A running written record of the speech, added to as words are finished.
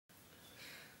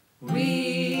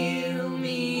We'll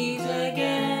meet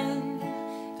again,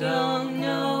 don't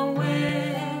know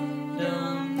when,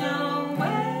 don't know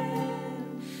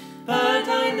when, but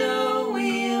I know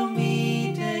we'll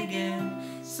meet again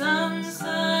some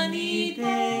sunny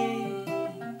day.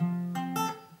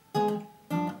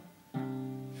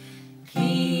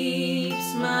 Keep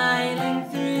smiling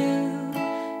through,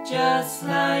 just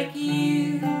like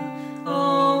you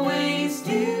always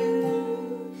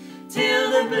do,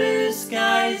 till the blue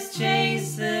skies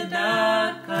chase the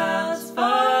dark clouds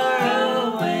far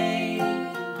away.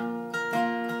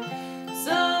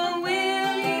 So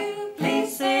will you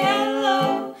please say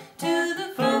hello to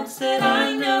the folks that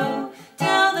I know,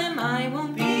 tell them I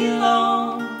won't be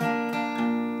long.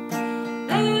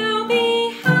 They'll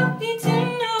be happy to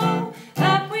know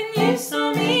that when you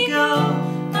saw me go,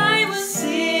 I was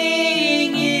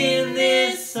singing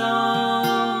this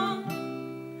song.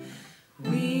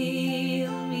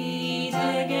 We'll meet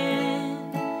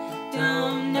again,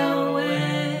 don't know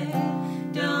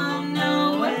when, don't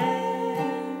know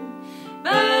when,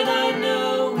 but I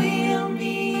know we'll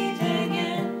meet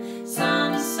again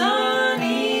some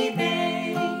sunny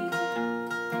day.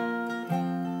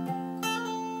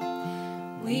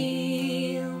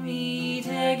 We'll meet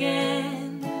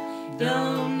again,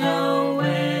 don't know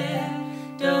where,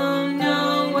 don't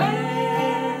know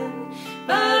when,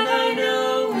 but I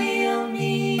know we'll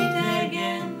meet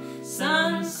again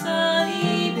some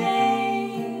sunny day.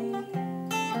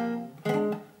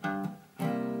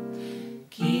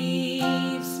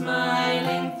 Keep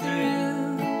smiling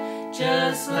through,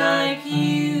 just like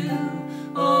you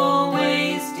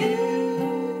always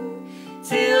do,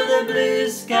 till the blue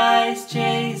skies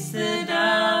chase the